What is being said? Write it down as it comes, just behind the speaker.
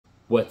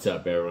What's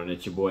up, everyone?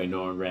 It's your boy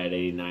Norman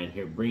Radd89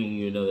 here, bringing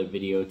you another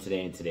video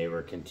today. And today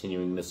we're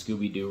continuing the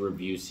Scooby-Doo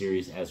review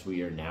series, as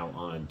we are now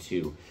on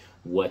to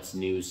What's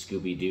New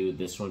Scooby-Doo.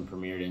 This one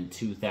premiered in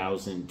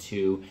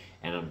 2002,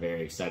 and I'm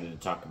very excited to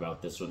talk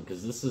about this one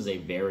because this is a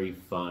very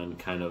fun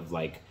kind of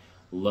like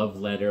love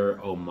letter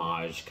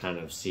homage kind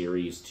of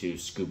series to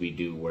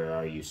Scooby-Doo, Where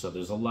Are You? So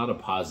there's a lot of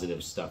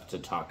positive stuff to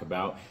talk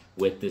about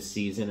with this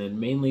season,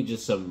 and mainly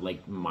just some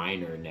like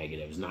minor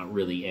negatives, not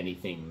really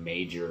anything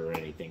major or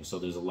anything. So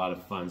there's a lot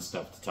of fun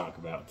stuff to talk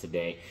about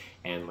today.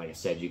 And like I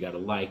said, you got to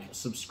like,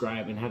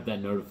 subscribe, and have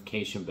that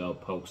notification bell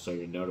poked so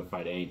you're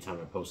notified anytime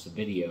I post a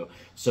video,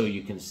 so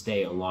you can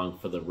stay along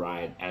for the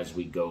ride as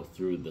we go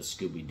through the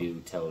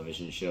Scooby-Doo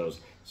television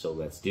shows. So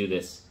let's do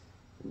this.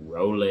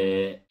 Roll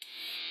it.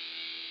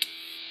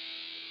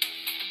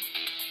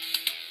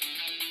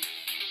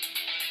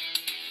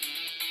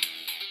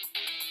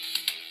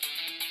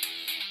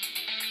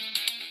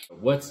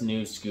 What's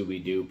New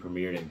Scooby-Doo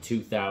premiered in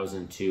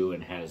 2002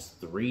 and has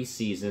 3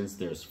 seasons.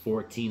 There's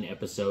 14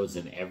 episodes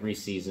in every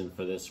season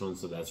for this one,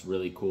 so that's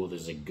really cool.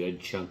 There's a good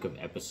chunk of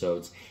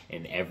episodes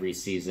in every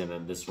season,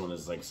 and this one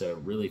is, like I said, a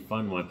really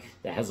fun one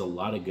that has a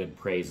lot of good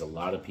praise. A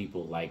lot of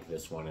people like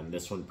this one, and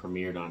this one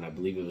premiered on, I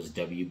believe it was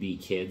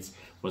WB Kids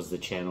was the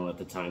channel at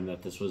the time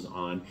that this was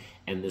on.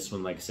 And this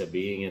one, like I said,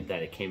 being it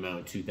that it came out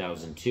in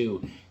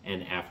 2002,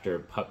 and after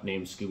Pup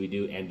Named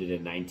Scooby-Doo ended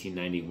in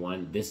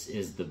 1991, this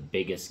is the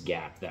biggest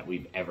gap that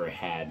we've ever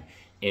had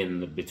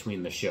in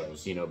between the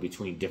shows, you know,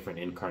 between different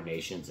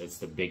incarnations. It's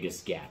the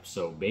biggest gap.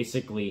 So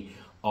basically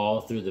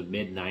all through the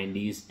mid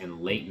 90s and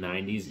late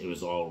 90s, it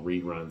was all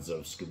reruns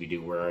of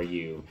Scooby-Doo, Where Are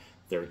You?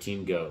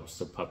 13 Ghosts,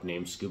 A Pup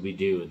Named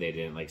Scooby-Doo. They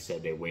didn't, like I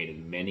said, they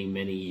waited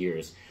many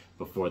years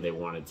before they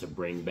wanted to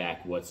bring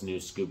back What's New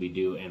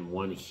Scooby-Doo. And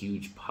one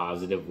huge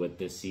positive with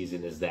this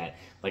season is that,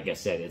 like I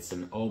said, it's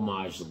an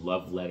homage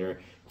love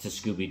letter to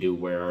Scooby-Doo,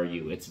 Where Are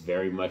You? It's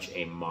very much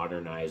a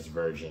modernized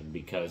version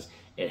because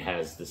it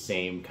has the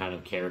same kind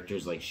of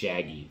characters like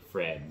Shaggy,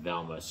 Fred,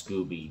 Velma,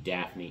 Scooby,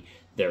 Daphne.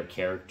 Their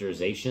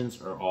characterizations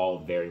are all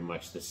very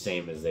much the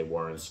same as they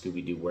were in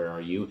Scooby-Doo, Where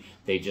Are You?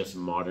 They just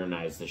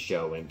modernized the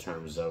show in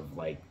terms of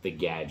like the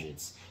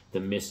gadgets, the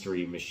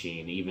mystery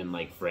machine, even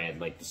like Fred,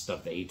 like the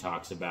stuff that he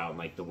talks about,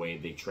 like the way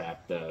they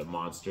trap the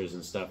monsters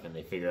and stuff and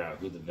they figure out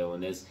who the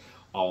villain is.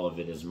 All of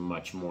it is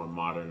much more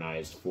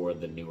modernized for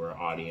the newer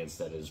audience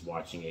that is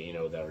watching it, you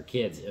know, that are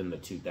kids in the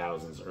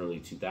 2000s, early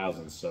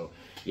 2000s. So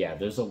yeah,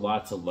 there's a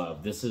lot to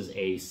love. This is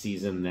a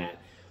season that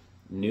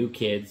new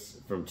kids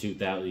from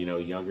 2000, you know,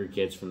 younger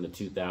kids from the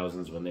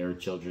 2000s when they were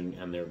children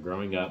and they're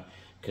growing up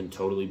can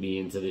totally be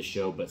into this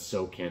show, but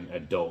so can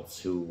adults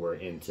who were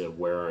into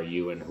Where Are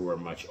You and who are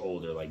much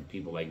older, like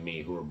people like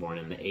me who were born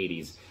in the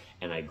 80s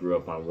and I grew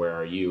up on Where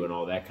Are You and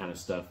all that kind of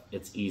stuff.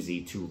 It's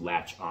easy to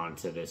latch on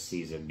to this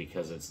season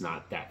because it's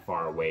not that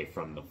far away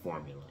from the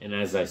formula. And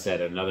as I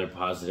said, another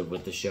positive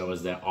with the show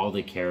is that all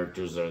the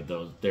characters are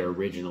their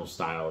original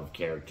style of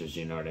characters,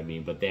 you know what I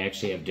mean? But they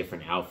actually have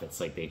different outfits,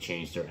 like they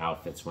change their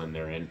outfits when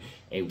they're in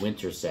a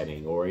winter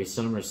setting or a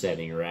summer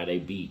setting or at a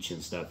beach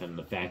and stuff. And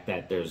the fact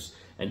that there's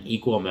an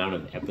equal amount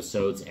of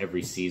episodes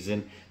every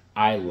season,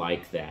 I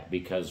like that,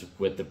 because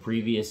with the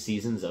previous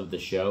seasons of the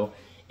show,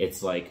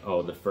 it's like,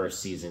 oh, the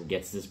first season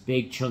gets this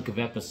big chunk of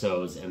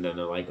episodes, and then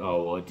they're like,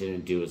 oh, well, it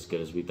didn't do as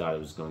good as we thought it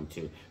was going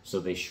to.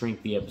 So they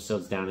shrink the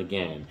episodes down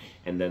again,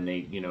 and then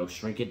they, you know,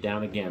 shrink it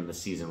down again the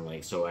season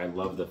length. So I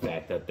love the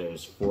fact that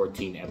there's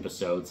 14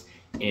 episodes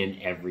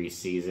in every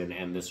season,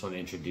 and this one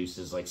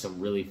introduces like some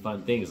really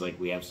fun things. Like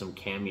we have some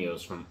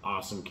cameos from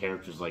awesome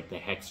characters like the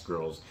Hex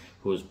Girls,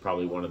 who is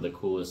probably one of the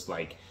coolest,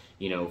 like,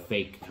 you know,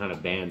 fake kind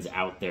of bands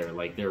out there.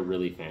 Like they're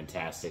really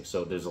fantastic.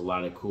 So there's a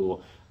lot of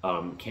cool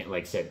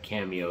like I said,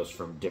 cameos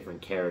from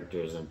different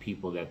characters and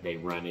people that they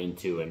run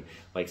into, and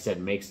like I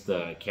said, makes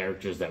the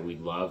characters that we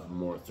love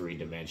more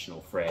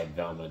three-dimensional. Fred,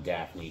 Velma,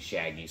 Daphne,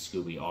 Shaggy,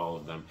 Scooby, all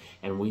of them,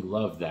 and we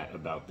love that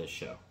about this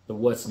show. The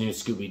What's New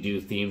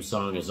Scooby-Doo theme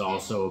song is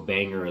also a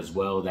banger as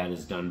well. That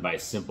is done by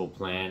Simple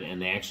Plan, and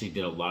they actually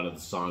did a lot of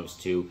the songs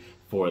too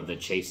for the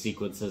chase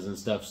sequences and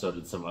stuff. So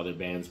did some other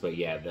bands, but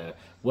yeah, the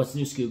What's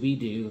New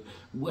Scooby-Doo,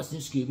 What's New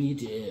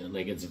Scooby-Doo,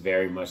 like it's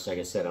very much, like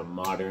I said, a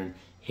modern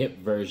hip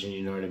version,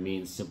 you know what I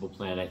mean? Simple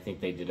Plan, I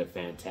think they did a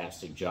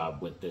fantastic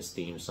job with this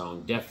theme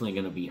song. Definitely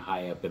going to be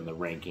high up in the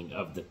ranking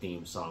of the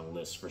theme song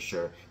list for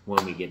sure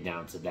when we get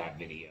down to that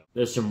video.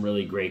 There's some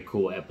really great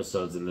cool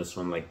episodes in this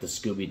one, like the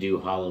Scooby-Doo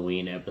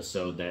Halloween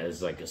episode that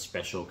is like a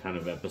special kind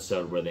of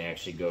episode where they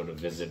actually go to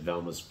visit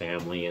Velma's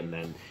family and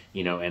then,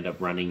 you know, end up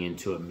running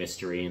into a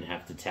mystery and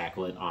have to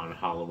tackle it on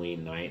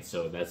Halloween night.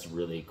 So that's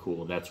really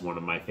cool. That's one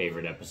of my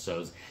favorite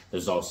episodes.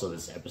 There's also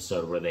this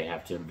episode where they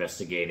have to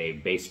investigate a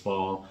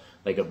baseball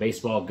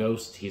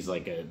ghost. He's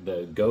like a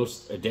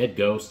dead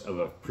ghost of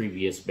a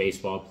previous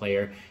baseball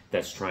player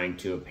that's trying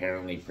to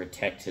apparently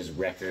protect his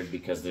record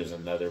because there's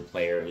another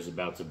player who's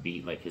about to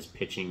beat like his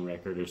pitching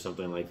record or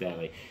something like that.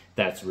 Like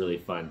that's really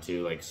fun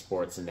too. Like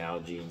sports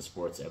analogy and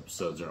sports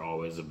episodes are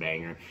always a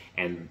banger.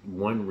 And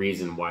one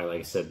reason why,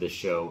 like I said, this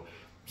show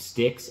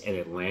sticks and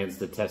it lands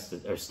the test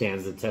or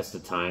stands the test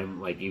of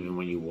time, like even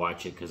when you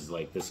watch it, because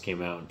like this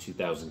came out in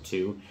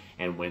 2002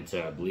 and went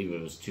to, I believe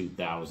it was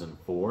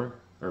 2004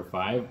 or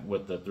 5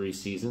 with the 3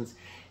 seasons.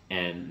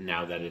 And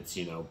now that it's,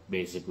 you know,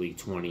 basically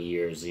 20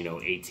 years, you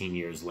know, 18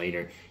 years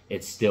later,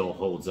 it still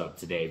holds up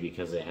today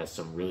because it has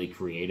some really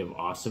creative,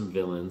 awesome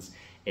villains.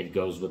 It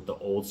goes with the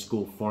old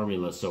school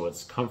formula, so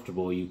it's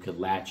comfortable. You could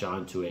latch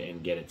onto it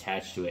and get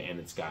attached to it, and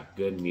it's got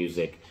good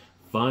music,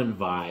 fun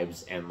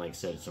vibes, and like I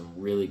said, some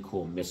really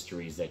cool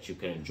mysteries that you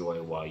can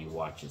enjoy while you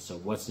watch it. So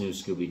What's New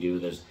Scooby-Doo,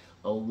 there's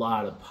a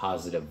lot of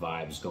positive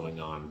vibes going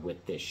on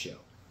with this show.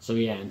 So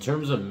yeah, in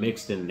terms of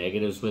mixed and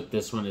negatives with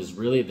this one, is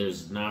really,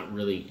 there's not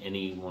really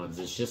any ones.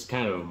 It's just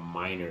kind of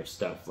minor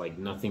stuff, like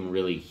nothing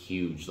really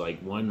huge. Like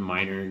one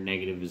minor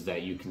negative is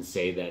that you can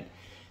say that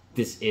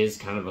this is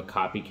kind of a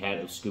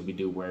copycat of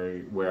Scooby-Doo,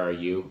 Where Are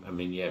You? I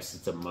mean, yes,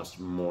 it's a much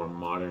more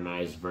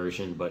modernized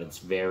version, but it's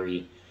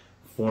very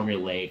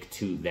formulaic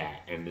to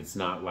that. And it's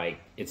not like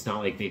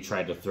they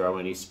tried to throw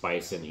any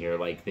spice in here.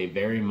 Like, they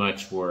very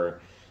much were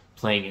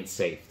playing it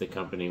safe, the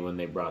company, when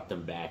they brought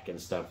them back and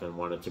stuff and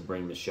wanted to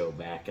bring the show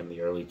back in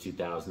the early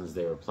 2000s.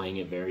 They were playing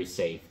it very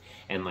safe,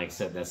 and like I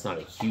said, that's not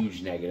a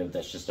huge negative,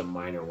 that's just a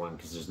minor one,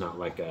 because there's not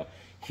like a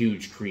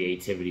huge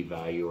creativity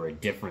value or a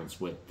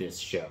difference with this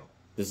show.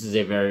 This is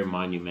a very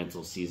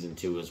monumental season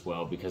 2 as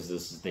well, because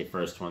this is the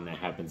first one that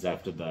happens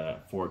after the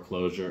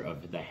foreclosure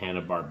of the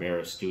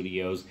Hanna-Barbera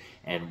studios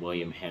and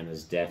William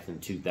Hanna's death in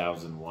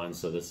 2001.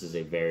 So this is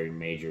a very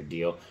major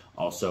deal.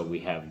 Also, we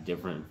have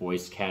different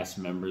voice cast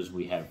members.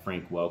 We have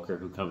Frank Welker,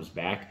 who comes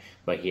back,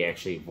 but he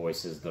actually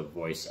voices the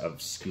voice of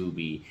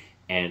Scooby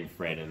and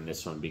Fred in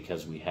this one,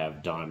 because we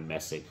have Don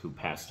Messick, who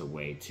passed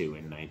away too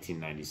in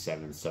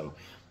 1997. So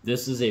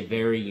this is a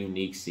very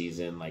unique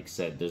season. Like I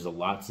said, there's a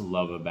lot to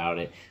love about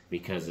it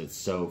because it's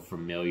so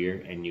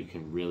familiar and you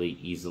can really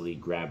easily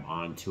grab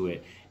onto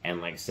it.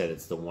 And like I said,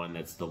 it's the one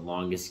that's the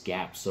longest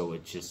gap, so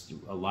it's just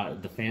a lot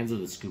of the fans of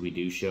the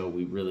Scooby-Doo show,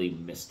 we really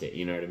missed it,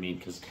 you know what I mean?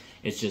 Because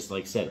it's just,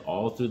 like I said,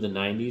 all through the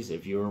 90s,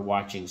 if you were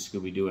watching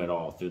Scooby-Doo at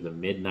all through the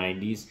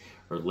mid-90s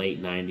or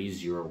late 90s,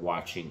 you were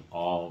watching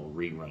all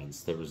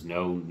reruns. There was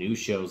no new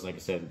shows, like I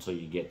said, until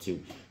you get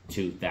to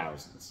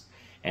 2000s.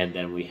 And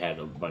then we had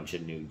a bunch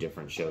of new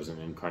different shows and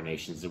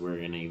incarnations that we're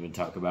going to even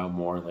talk about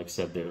more. Like I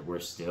said, we're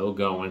still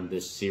going.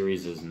 This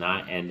series is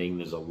not ending.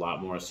 There's a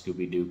lot more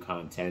Scooby-Doo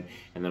content.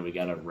 And then we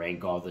got to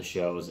rank all the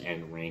shows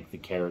and rank the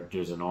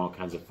characters and all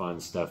kinds of fun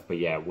stuff. But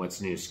yeah,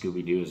 What's New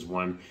Scooby-Doo is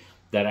one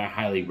that I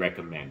highly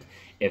recommend.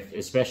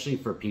 Especially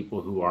for people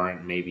who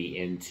aren't maybe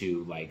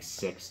into like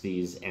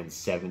 60s and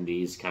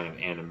 70s kind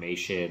of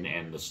animation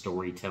and the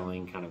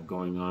storytelling kind of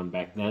going on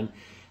back then,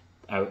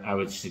 I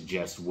would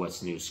suggest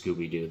What's New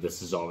Scooby-Doo.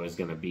 This is always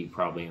going to be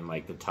probably in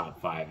like the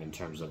top 5 in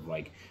terms of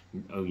like,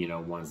 you know,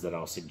 ones that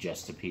I'll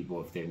suggest to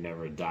people if they've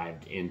never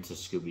dived into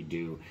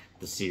Scooby-Doo,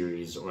 the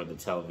series or the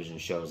television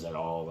shows at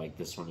all. Like,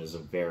 this one is a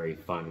very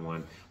fun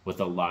one with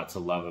a lot to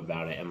love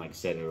about it. And like I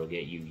said, it'll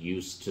get you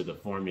used to the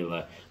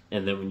formula.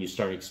 And then when you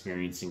start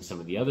experiencing some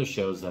of the other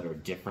shows that are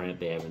different,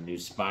 they have a new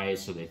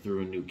spice, or they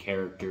threw in new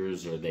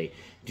characters, or they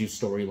do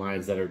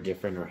storylines that are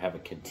different, or have a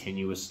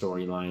continuous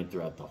storyline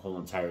throughout the whole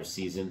entire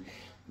season,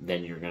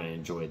 then you're going to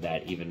enjoy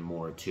that even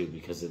more too,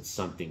 because it's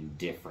something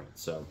different.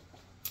 So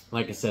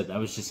like I said, that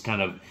was just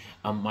kind of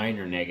a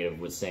minor negative,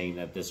 with saying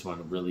that this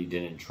one really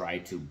didn't try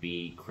to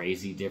be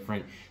crazy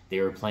different. They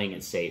were playing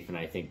it safe, and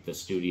I think the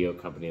studio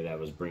company that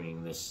was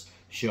bringing this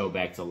show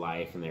back to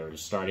life, and they were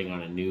starting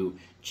on a new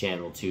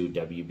channel too,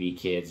 WB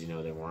Kids, you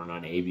know, they weren't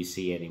on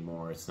ABC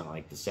anymore. It's not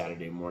like the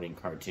Saturday morning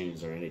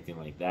cartoons or anything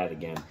like that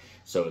again.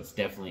 So it's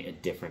definitely a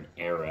different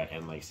era,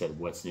 and like I said,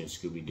 What's New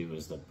Scooby-Doo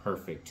is the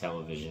perfect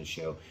television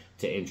show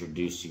to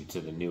introduce you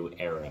to the new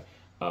era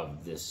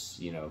of this,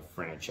 you know,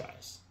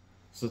 franchise.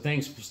 So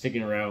thanks for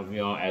sticking around with me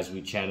all as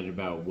we chatted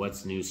about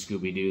What's New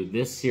Scooby-Doo.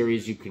 This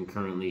series you can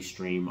currently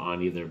stream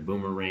on either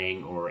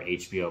Boomerang or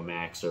HBO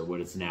Max, or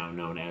what is now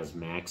known as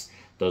Max.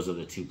 Those are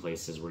the 2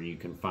 places where you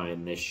can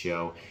find this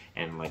show.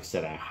 And like I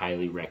said, I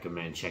highly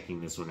recommend checking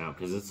this one out,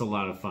 because it's a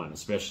lot of fun,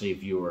 especially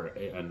if you are,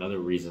 another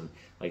reason,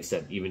 like I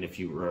said, even if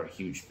you were a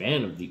huge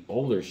fan of the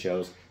older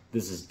shows,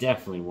 this is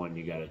definitely one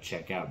you got to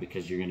check out,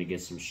 because you're going to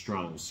get some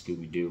strong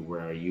Scooby-Doo,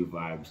 Where Are You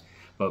vibes.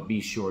 But be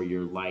sure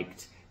you're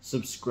liked,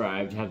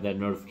 subscribed, have that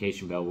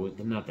notification bell.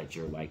 Not that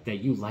you're like, that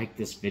you like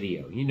this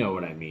video. You know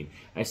what I mean.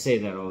 I say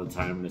that all the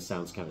time, and it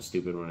sounds kind of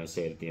stupid when I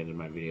say it at the end of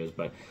my videos,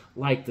 but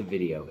like the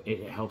video.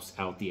 It helps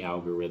out the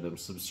algorithm.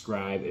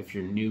 Subscribe if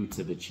you're new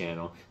to the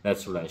channel.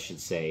 That's what I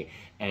should say.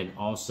 And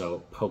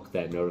also poke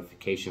that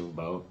notification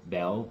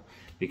bell,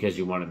 because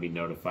you want to be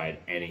notified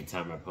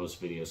anytime I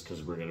post videos,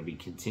 because we're going to be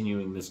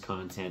continuing this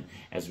content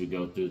as we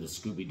go through the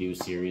Scooby-Doo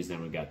series.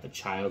 Then we got the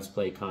Child's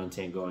Play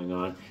content going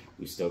on.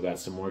 We still got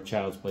some more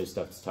Child's Play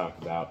stuff to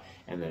talk about.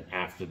 And then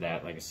after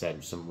that, like I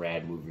said, some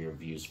rad movie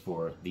reviews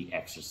for The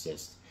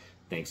Exorcist.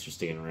 Thanks for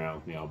sticking around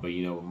with me all. But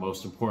you know,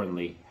 most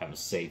importantly, have a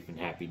safe and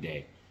happy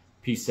day.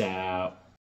 Peace out.